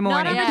it's Tuesday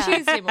morning. Not on a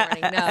Tuesday morning.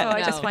 No, So I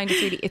no. just find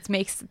it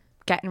makes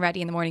getting ready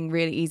in the morning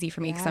really easy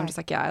for me because I'm just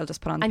like, yeah, I'll just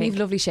put on the And pink. you've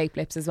lovely shaped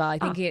lips as well. I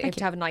think you have thank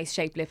to have a nice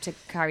shaped lip to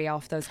carry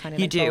off those kind of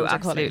You like do, bolder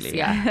absolutely,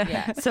 colours.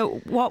 Yeah. So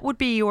what would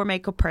be your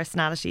makeup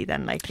personality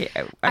then? Like,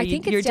 I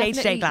think your it's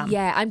day-to-day definitely- glam?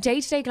 Yeah, I'm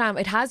day-to-day glam.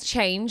 It has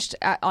changed.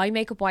 Eye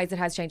makeup wise, it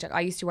has changed. Like,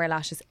 I used to wear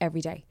lashes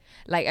every day.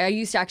 Like I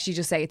used to actually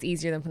just say it's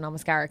easier than putting on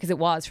mascara because it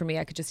was for me.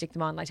 I could just stick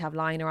them on, like have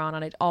liner on,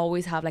 and I'd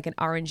always have like an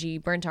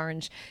orangey, burnt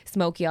orange,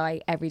 smoky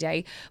eye every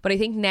day. But I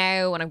think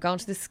now when I'm going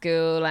to the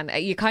school and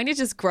you kind of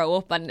just grow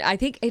up, and I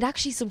think it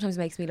actually sometimes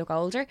makes me look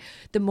older.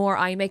 The more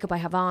eye makeup I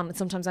have on,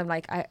 sometimes I'm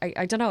like,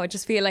 I don't know, I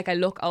just feel like I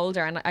look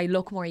older and I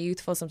look more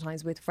youthful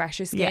sometimes with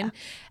fresher skin.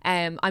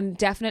 I'm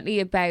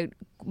definitely about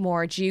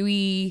more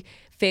dewy,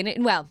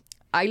 well,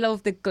 I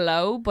love the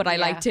glow, but I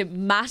like to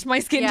matte my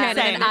skin down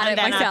and add it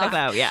myself.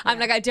 I'm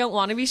like, I don't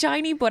want to be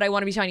shiny, but I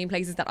want to be shiny in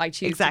places that I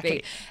choose to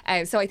be.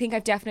 So I think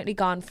I've definitely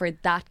gone for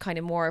that kind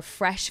of more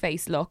fresh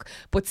face look,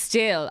 but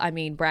still, I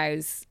mean,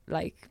 brows,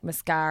 like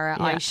mascara,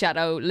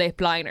 eyeshadow, lip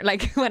liner.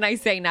 Like when I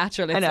say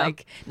natural, it's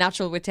like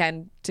natural with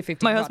 10 to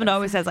 15 My husband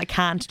always says I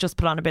can't just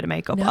put on a bit of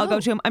makeup. I'll go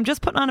to him, I'm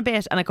just putting on a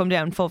bit, and I come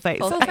down full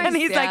face. And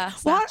he's like,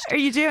 what are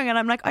you doing? And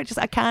I'm like, I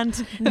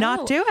can't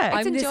not do it.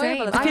 It's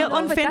enjoyable. I feel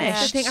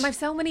unfinished. And I've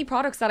so many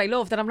products that I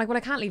love that I'm like, well,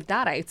 I can't leave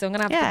that out, so I'm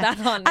going to have to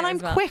put that on. And I'm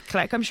quick,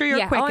 like I'm sure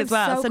you're quick as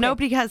well, so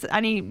nobody has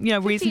any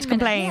reason to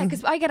complain. Yeah,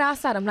 because I get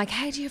asked that, I'm like,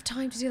 how do you have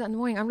time to do that in the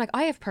morning? I'm like,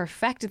 I have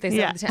perfected this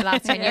over the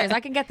last 10 years. I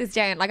can get this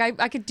down. Like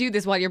I could do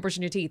this while you're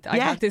brushing your teeth. I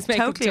have this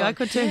makeup totally done. I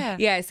could too.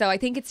 Yeah, so I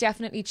think it's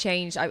definitely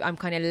changed. I'm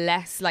kind of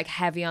less like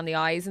heavy on the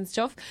eyes and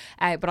stuff,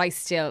 but I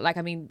still, like,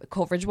 I mean,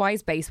 coverage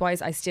wise, base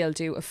wise, I still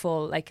do a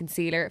full like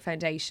concealer,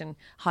 foundation,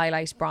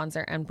 highlight,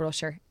 bronzer and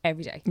blusher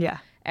every day.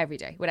 Every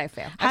day without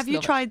fail. Have you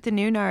tried the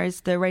new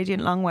NARS, the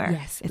Radiant Longwear?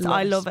 Yes,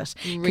 I love it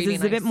because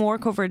it's a bit more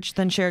coverage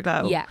than Sheer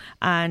Glow,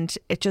 and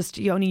it just,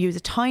 you only use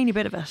a tiny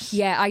bit of it.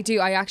 Yeah, I do.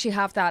 I actually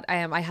have that.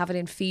 I have it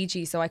in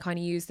Fiji, so I kind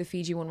of use the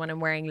Fiji one when I'm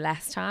wearing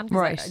less tan.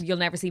 Right, you'll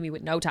never see me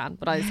with no tan,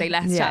 but I'll say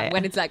less tan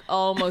when it's like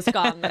almost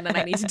gone, and then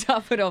I need to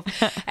top it up.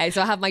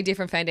 So I have my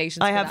different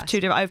foundations. I have two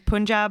different. I have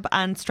Punjab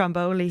and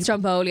Stromboli.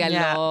 Stromboli, I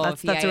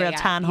love. That's a real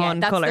tan hun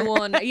colour. That's the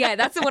one. Yeah,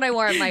 that's the one I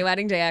wore on my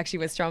wedding day. Actually,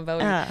 was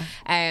Stromboli.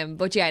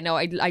 But yeah, no,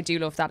 I do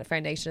love that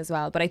foundation as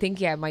well. But I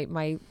think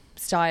my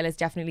style has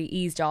definitely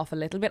eased off a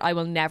little bit. I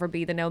will never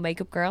be the no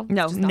makeup girl.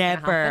 No,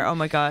 never. Oh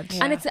my god.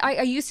 And it's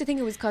I used to think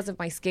it was because of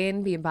my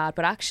skin being bad,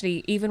 but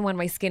actually even when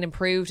my skin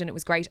improved and it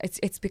was great,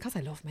 it's because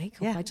I love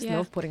makeup. I just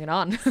love putting it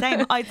on.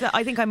 Same.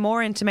 I think I'm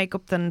more into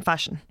makeup than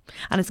fashion,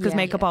 and it's because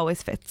makeup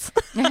always fits.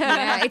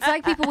 It's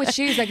like people with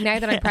shoes. Like now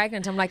that I'm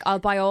pregnant, I'm like, I'll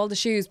buy all the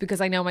shoes because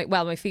I know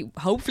my feet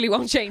hopefully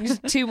won't change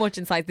too much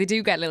in size. They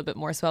do get a little bit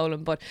more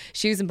swollen, but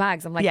shoes and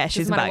bags, I'm like,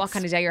 shoes no matter and bags. what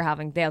kind of day you're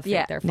having, they'll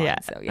fit. They're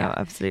fine. So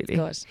absolutely.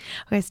 Good.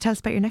 Okay, so tell us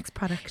about your next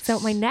product. So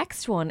my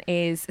next one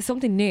is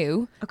something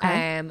new.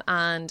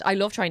 And I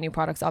love trying new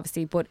products,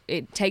 obviously, but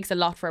it takes a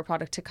lot for a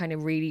product to kind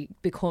of really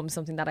become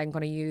something that I'm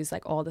going to use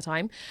like all the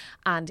time.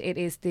 And it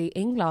is the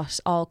Inglot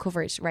all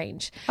coverage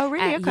range. Oh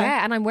really? Okay.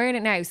 Yeah, and I'm wearing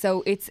it now.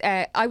 So it's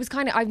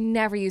I've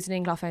never used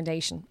an Inglot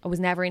foundation. I was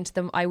never into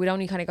them. I would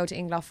only kind of go to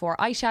Inglot for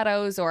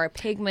eyeshadows or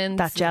pigments.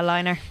 That gel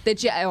liner.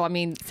 I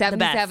mean,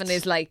 77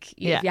 is like,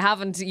 if you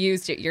haven't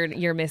used it,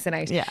 you're missing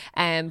out.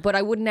 Yeah. But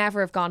I would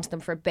never have gone to them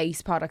for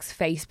base products,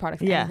 face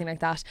products, anything like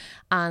that.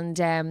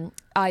 And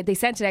they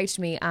sent it out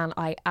to me and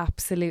I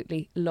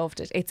absolutely loved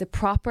it. It's a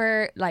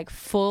proper like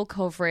full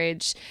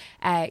coverage,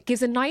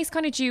 gives a nice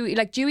kind of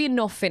dewy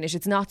enough finish.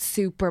 It's not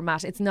super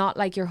matte. It's not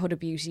like your Huda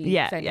Beauty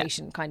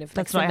foundation kind of.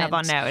 That's like what I have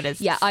on now. It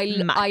is. Yeah, I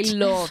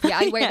love. Yeah,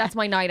 I wear that's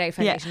my night out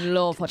foundation.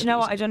 Love Huda Beauty. Do you know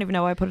what? I don't even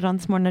know why I put it on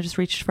this morning. I just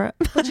reached for it.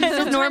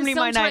 It's normally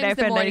my night out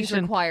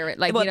foundation. Require it.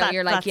 Like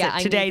you're like,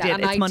 I today need that.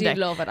 And it's Monday. I do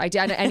love it. I do.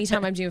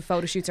 Anytime I'm doing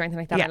photo shoots or anything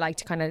like that, I like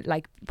to kind of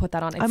like put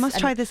that on. I must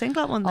try this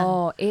Inglot one then.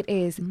 Oh, it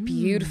is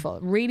beautiful.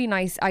 Really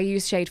nice. I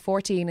use shade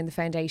 14 in the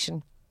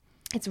foundation.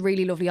 It's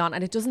really lovely on,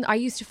 and it doesn't. I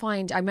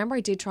remember I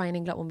did try an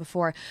Inglot one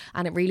before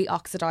and it really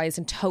oxidized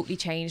and totally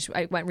changed.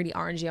 It went really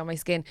orangey on my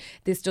skin.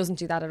 This doesn't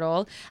do that at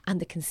all. And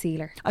the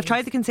concealer, I've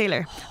tried the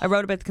concealer. I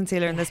wrote about the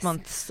concealer in this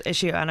month's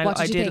issue, and I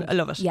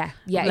love it. Yeah,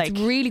 like, it's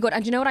really good.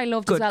 And you know what I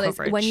loved as well is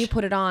when you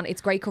put it on, it's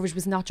great coverage, but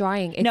it's not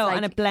drying. It's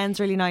and it blends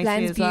really nicely.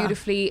 Blends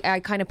beautifully. I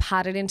kind of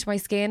pat it into my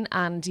skin,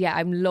 and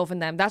I'm loving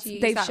them.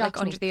 They've shot like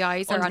under the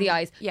eyes. Under the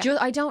eyes. Yeah.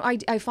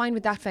 I find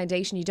with that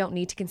foundation you don't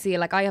need to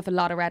conceal. Like I have a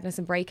lot of redness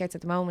and breakouts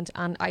at the moment,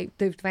 and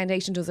the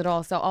foundation does it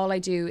all. So all I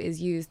do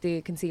is use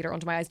the concealer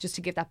under my eyes just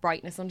to give that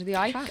brightness under the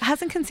eye.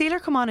 Hasn't concealer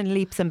come on in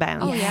leaps and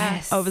bounds? Oh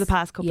yes, over the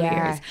past couple of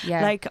years.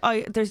 Yeah. Like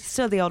there's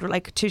still the older,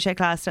 like Touche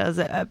Class has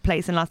a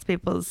place in lots of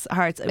people's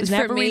hearts. It was for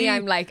never me, really.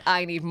 I'm like,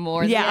 I need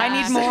more.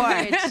 I need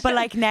more. But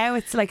like now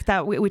it's like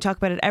that. We talk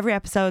about it every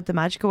episode. The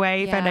Magic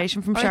Away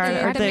foundation from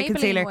Charlotte, or the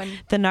concealer,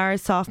 the NARS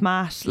soft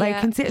matte. Like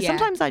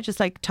sometimes I just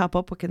like top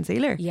up with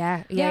concealer.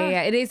 Yeah.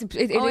 It is.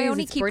 I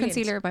only keep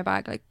concealer in my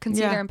bag, like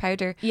concealer and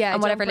powder,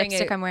 and whatever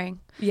lipstick I'm wearing.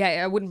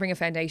 Yeah, I wouldn't bring a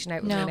foundation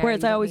out. No.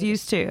 Whereas I always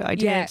used to. I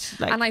did. Yeah.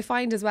 And I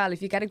find as well,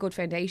 if you get a good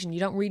foundation, you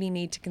don't really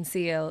need to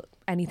conceal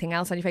anything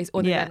else on your face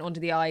other than under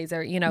the eyes,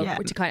 or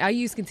I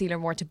use concealer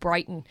more to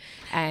brighten.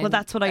 Well,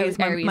 that's what I use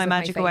my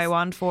Magic Away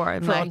wand for.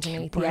 I'm like,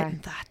 underneath.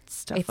 brighten that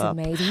stuff It's up.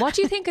 amazing. What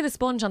do you think of the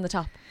sponge on the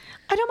top?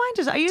 I don't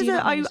mind it. I use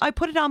it. I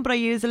put it on, but I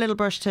use a little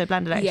brush to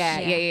blend it out.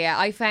 Yeah.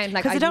 I found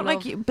like because I don't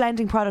like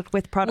blending product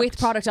with product. With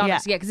product on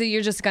it, because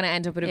you're just going to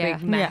end up with a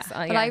big mess.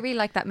 But I really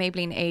like that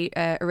Maybelline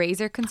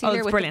eraser concealer.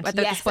 It's brilliant. With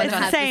the sponge it's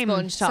on the same.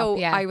 Sponge top,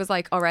 so I was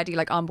like already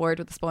like on board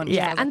with the sponge.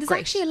 Yeah, and there's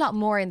actually a lot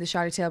more in the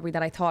Charlotte Tilbury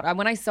that I thought. And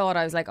when I saw it,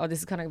 I was like, oh, this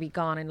is going to be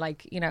gone in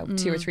like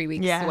 2 or 3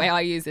 weeks. The way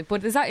I use it,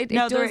 but it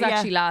does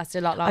actually last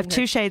a lot longer. I have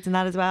 2 shades in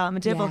that as well. I'm a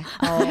dibble.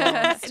 Oh,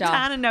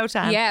 tan and no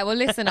tan. Yeah, well,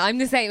 listen, I'm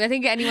the same. I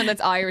think anyone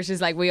that's Irish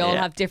is like we all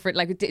have different.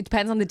 Like it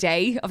depends on the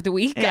day of the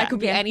week. It could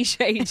be any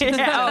shade.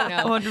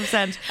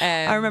 100%.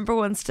 I remember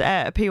once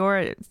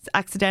PR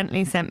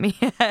accidentally sent me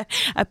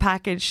a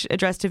package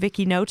addressed to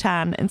Vicky No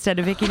Tan instead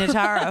of Vicky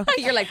Notaro.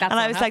 You're like, that's and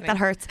I was like, that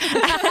hurts.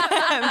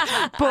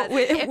 But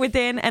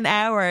within an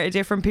hour, a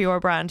different PR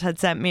brand had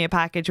sent me a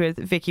package with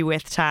Vicky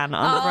with tan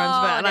on the front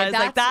of it, and I was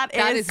like, that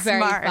is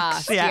very smart.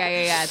 fast.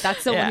 Yeah.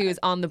 That's someone who is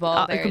on the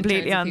ball. There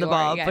completely on the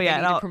ball. Yeah, but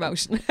yeah,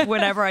 promotion.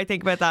 Whenever I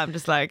think about that, I'm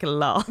just like,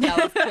 lol.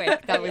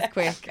 That was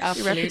quick.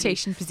 Absolutely. Your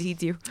reputation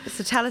precedes you.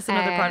 So tell us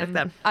another product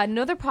then.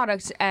 Another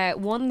product,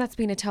 one that's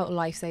been a total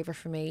lifesaver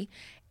for me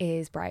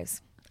is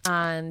brows.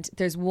 And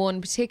there's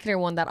one particular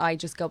one that I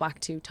just go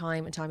back to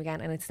time and time again,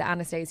 and it's the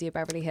Anastasia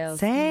Beverly Hills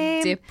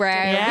Dip Brow.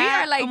 Yeah, we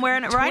are like I'm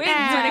wearing it right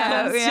now when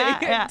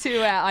it comes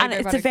to and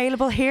it's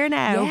available here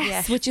now.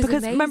 Yes, which is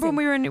because amazing. remember when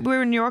we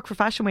were in New York for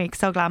Fashion Week,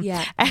 so glam.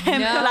 Yeah,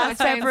 last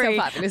February,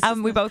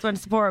 and we both went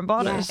to Sephora and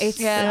bought it.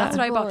 That's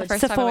what I bought the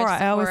first time I went to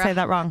Sephora. I always say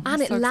that wrong.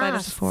 And it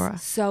lasts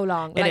so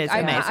long. It is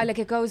amazing. Like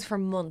it goes for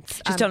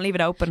months. Just don't leave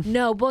it open.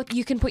 No, but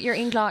you can put your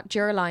Inglot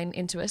Duraline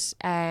into it,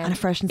 and it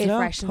freshens it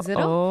up.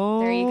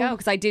 There you go.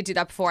 Because I did do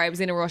that before. I was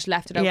in a rush,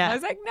 left it open. I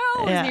was like,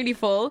 no, it was nearly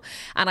full,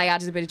 and I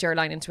added a bit of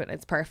Duraline into it, and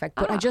it's perfect.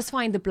 But I just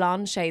find the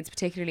blonde shades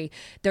particularly,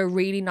 they're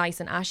really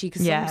nice and ashy,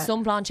 because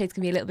some blonde shades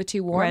can be a little bit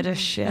too warm,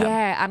 reddish.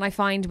 And I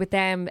find with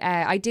them,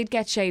 I did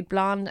get shade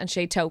blonde and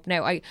shade taupe.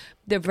 Now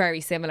they're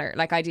very similar.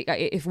 Like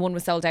if one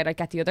was sold out, I'd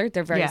get the other.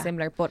 They're very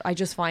similar, but I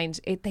just find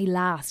they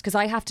last, because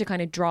I have to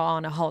kind of draw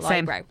on a whole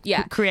eyebrow.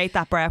 Create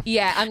that brow.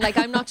 And like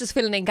I'm not just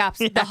filling in gaps.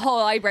 The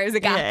whole eyebrow is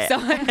a gap. So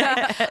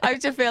I have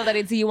to feel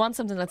that you want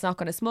something that's not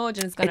going to smudge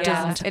and it's going to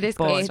last. It is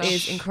It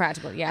is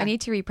incredible. I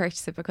need to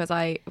repurchase it because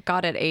I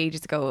got it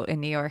ages ago in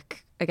New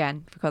York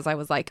again, because I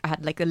was like, I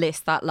had like a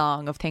list that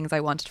long of things I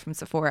wanted from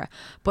Sephora,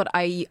 but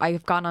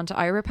I've gone on to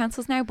eyebrow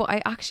pencils now, but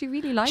I actually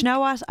really like. Do you know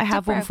what? I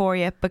have one for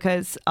you,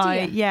 because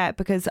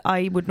because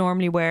I would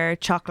normally wear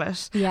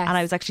chocolate, and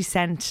I was actually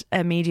sent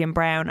a medium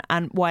brown,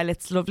 and while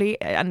it's lovely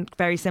and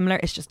very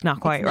similar, it's just not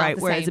quite right.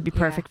 Whereas it'd be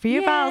perfect for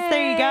you, pals.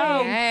 There you go.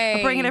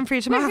 I'll bring it in for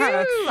you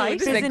tomorrow.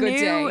 There's a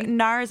new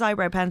NARS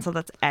eyebrow pencil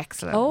that's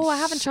excellent. Oh, I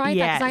haven't tried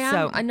that,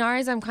 because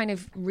NARS I'm kind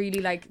of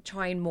really like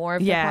trying more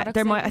of their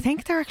products. I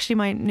think they're actually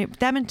my new.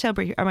 Them and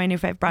Tilbury are my new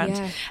favourite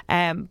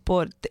brand.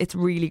 But it's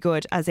really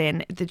good, as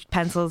in the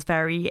pencil's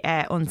very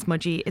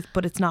unsmudgy,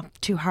 but it's not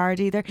too hard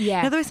either. You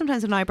know, there is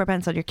sometimes with an eyebrow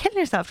pencil you're killing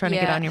yourself trying to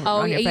get on your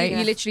face.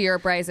 You literally, your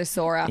brows are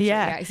sore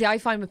after. See, I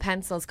find with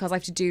pencils, because I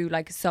have to do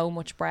like so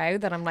much brow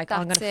that I'm like,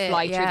 I'm going to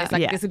fly through this.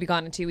 Like this will be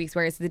gone in 2 weeks,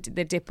 whereas the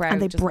dip brow,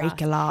 and they break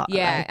a lot.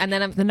 And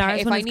then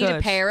if I need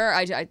a pairer,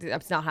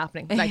 it's not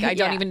happening. Like I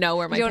don't even know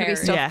where my pairer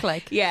is.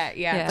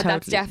 But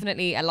that's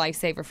definitely a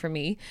lifesaver for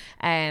me.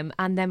 And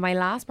then my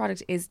last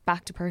product is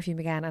back to perfume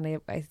again, and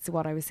it's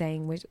what I was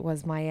saying, which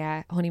was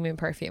my honeymoon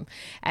perfume.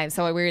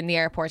 So we were in the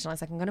airport, and I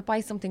was like, I'm going to buy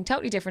something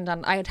totally different.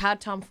 And I had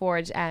had Tom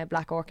Ford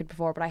Black Orchid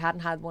before, but I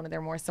hadn't had one of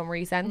their more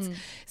summery scents.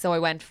 So I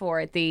went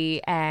for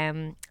the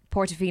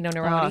Portofino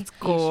Neroli. Oh, it's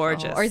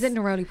gorgeous. Or is it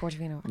Neroli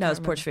Portofino? No, it's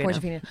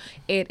Portofino.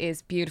 It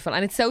is beautiful,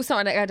 and it's so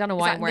I don't know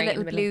why I'm wearing it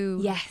in the blue.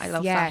 Yes, I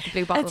love that. The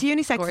blue bottle. It's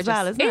unisex as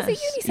well, isn't it? Is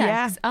it unisex?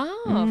 Yeah.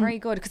 Oh, very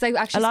good. Because I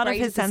actually a lot of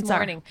sprayed his it this scents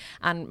morning,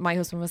 and my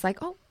husband was like,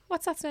 "Oh,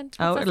 what's that scent?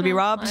 It'll be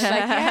Rob." I was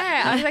like,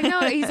 I was like,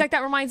 no. He's like,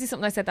 that reminds me of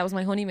something. I said that was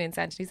my honeymoon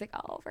scent. And he's like,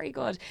 oh, very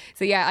good.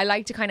 So I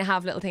like to kind of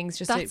have little things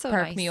just to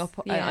perk me up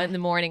in the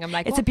morning. I'm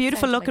like, it's a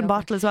beautiful looking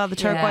bottle as well. The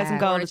turquoise and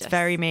gold. Gorgeous. It's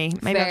very me.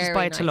 Maybe I'll just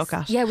buy it to look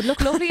at. Yeah, it would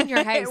look lovely in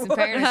your house. In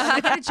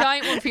fairness, get a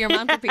giant one for your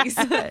mantelpiece.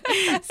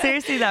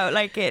 Seriously though,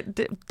 like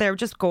they're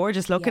just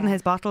gorgeous looking.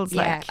 His bottles.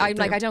 Yeah, I'm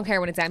like, I don't care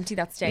when it's empty.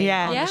 That's staying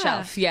on the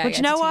shelf. Yeah, but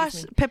you know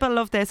what? Pippa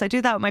love this. I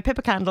do that with my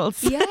Pippa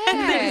candles.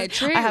 Yeah,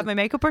 true. I have my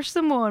makeup brushes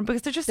in one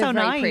because they're just so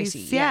nice. Pretty.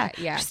 Yeah.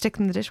 Just stick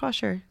them in the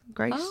dishwasher.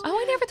 Great. Oh,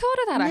 I never thought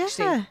of that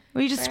actually.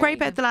 Well, you just scrape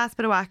out the last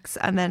bit of wax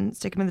and then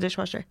stick them in the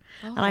dishwasher.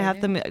 And I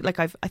have them like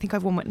I think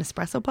I've one with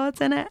Nespresso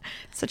pods in it.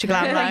 Such a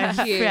glam life.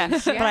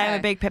 But I am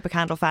a big Pippa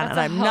candle fan. That's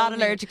and I'm not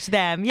allergic to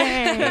them.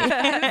 Yay!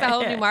 It's a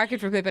whole new market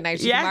for Pippa now.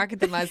 She can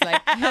market them as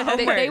like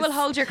they will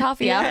hold your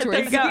coffee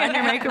afterwards. There you go, and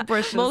your makeup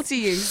brushes.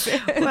 Multi-use.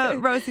 Well,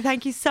 Rosie,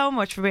 thank you so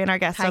much for being our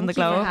guest on The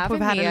Glow Up. We've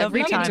had a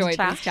lovely time. Enjoyed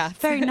this chat.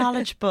 Very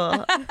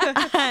knowledgeable.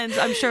 And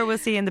I'm sure we'll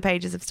see you in the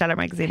pages of Stellar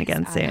Magazine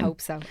again soon.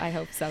 I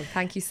hope so.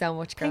 Thank you so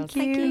much, girls.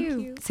 Thank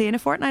you. See you in a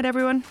fortnight,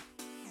 everyone.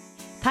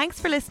 Thanks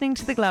for listening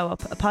to The Glow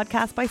Up, a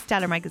podcast by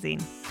Stellar Magazine.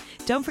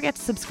 Don't forget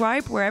to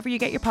subscribe wherever you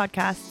get your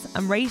podcasts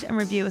and rate and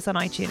review us on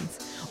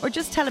iTunes. Or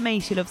just tell a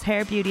mate who loves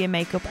hair, beauty and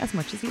makeup as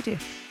much as you do.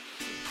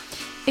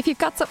 If you've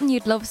got something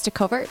you'd love us to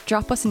cover,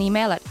 drop us an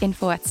email at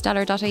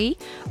info@stellar.ie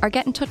or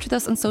get in touch with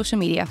us on social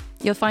media.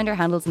 You'll find our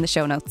handles in the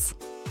show notes.